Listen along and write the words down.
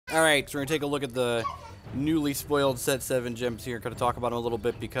Alright, so we're going to take a look at the newly spoiled Set 7 gems here. Going to talk about them a little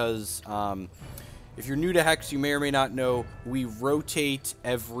bit because if you're new to Hex, you may or may not know we rotate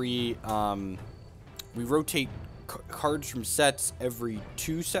every... cards from sets every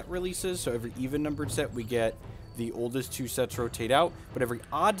 2 set releases. So every even-numbered set, we get the oldest 2 sets rotate out. But every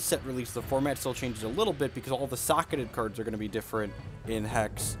odd set release, the format still changes a little bit because all the socketed cards are going to be different in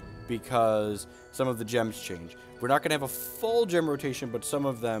Hex because some of the gems change. We're not going to have a full gem rotation, but some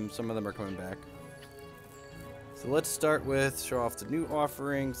of them are coming back. So let's start with show off the new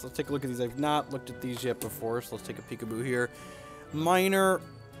offerings. Let's take a look at these. I've not looked at these yet before, so let's take a peekaboo here. Minor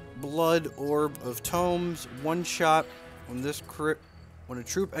Blood Orb of Tomes, 1 shot. When a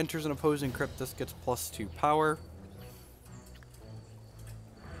troop enters an opposing crypt, this gets +2 power.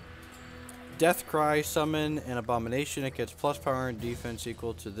 Death Cry, summon an abomination. It gets + power and defense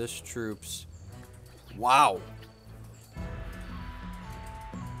equal to this troop's. Wow.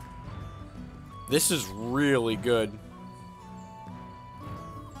 This is really good.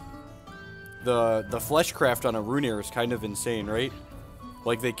 The fleshcraft on a Runeer is kind of insane, right?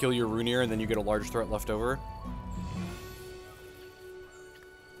 Like they kill your Runeer and then you get a large threat left over.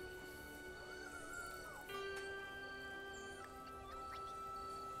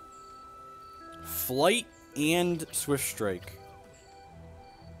 Flight and Swift Strike.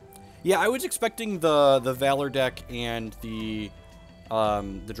 Yeah, I was expecting the Valor deck and the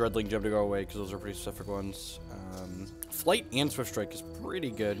Dreadling gem to go away because those are pretty specific ones. Flight and Swift Strike is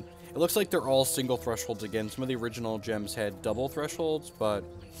pretty good. It looks like they're all single thresholds again. Some of the original gems had double thresholds, but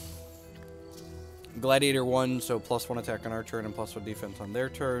Gladiator 1, so +1 attack on our turn and +1 defense on their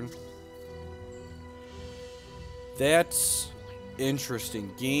turn. That's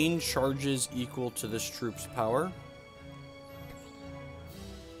interesting. Gain charges equal to this troop's power.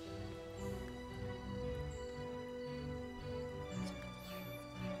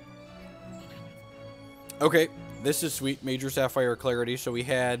 Okay, this is sweet. Major Sapphire Clarity. So we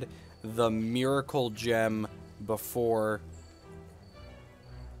had the Miracle Gem before.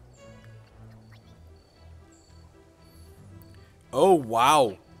 Oh,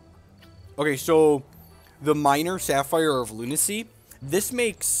 wow. Okay, so the Minor Sapphire of Lunacy. This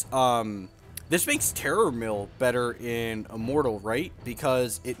makes Terror Mill better in Immortal, right?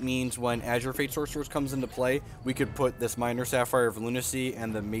 Because it means when Azure Fate Sorceress comes into play, we could put this Minor Sapphire of Lunacy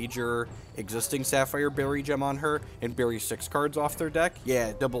and the major existing Sapphire Berry gem on her and bury 6 cards off their deck.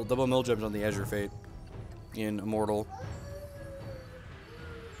 Yeah, double mill gems on the Azure Fate in Immortal.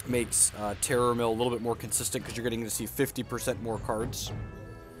 Makes Terror Mill a little bit more consistent because you're getting to see 50% more cards.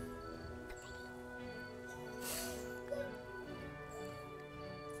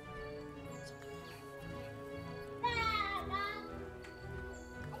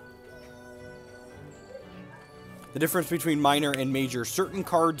 The difference between minor and major. Certain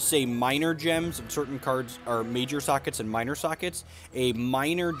cards say minor gems, and certain cards are major sockets and minor sockets. A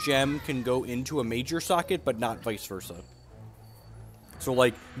minor gem can go into a major socket, but not vice versa. So,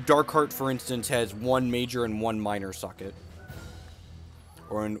 like, Darkheart, for instance, has 1 major and 1 minor socket.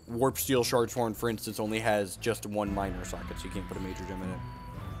 Or in Warp Steel Shardsworn, for instance, only has just 1 minor socket, so you can't put a major gem in it.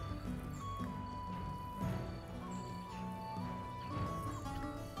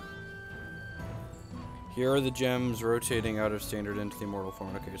 Here are the gems rotating out of standard into the immortal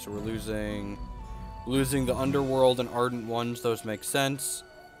form. Okay, so we're losing the Underworld and Ardent ones. Those make sense.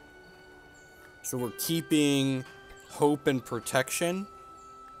 So we're keeping Hope and Protection.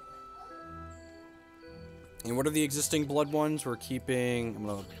 And what are the existing blood ones? We're keeping... I'm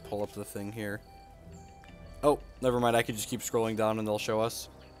going to pull up the thing here. Oh, never mind. I could just keep scrolling down and they'll show us.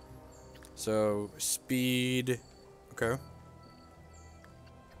 So, speed... Okay.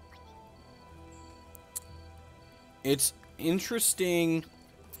 It's interesting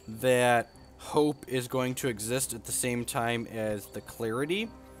that Hope is going to exist at the same time as the Clarity.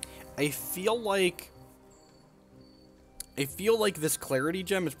 I feel like this Clarity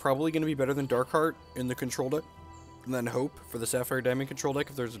gem is probably going to be better than Darkheart in the control deck, and then Hope for the Sapphire Diamond control deck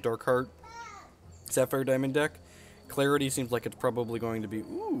if there's a Darkheart Sapphire Diamond deck. Clarity seems like it's probably going to be...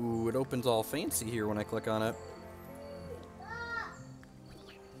 Ooh, it opens all fancy here when I click on it.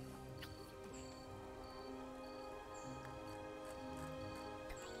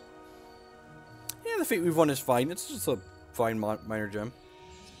 Yeah, the Fate We've Won is fine. It's just a fine minor gem.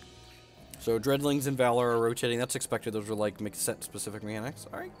 So, Dreadlings and Valor are rotating. That's expected. Those are, like, set-specific mechanics.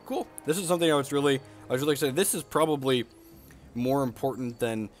 Alright, cool. This is something I was really excited. This is probably more important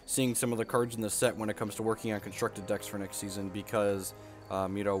than seeing some of the cards in the set when it comes to working on constructed decks for next season because,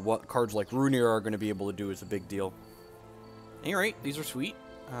 you know, what cards like Runeer are going to be able to do is a big deal. Alright, these are sweet.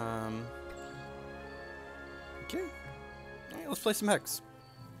 Okay. Alright, let's play some Hex.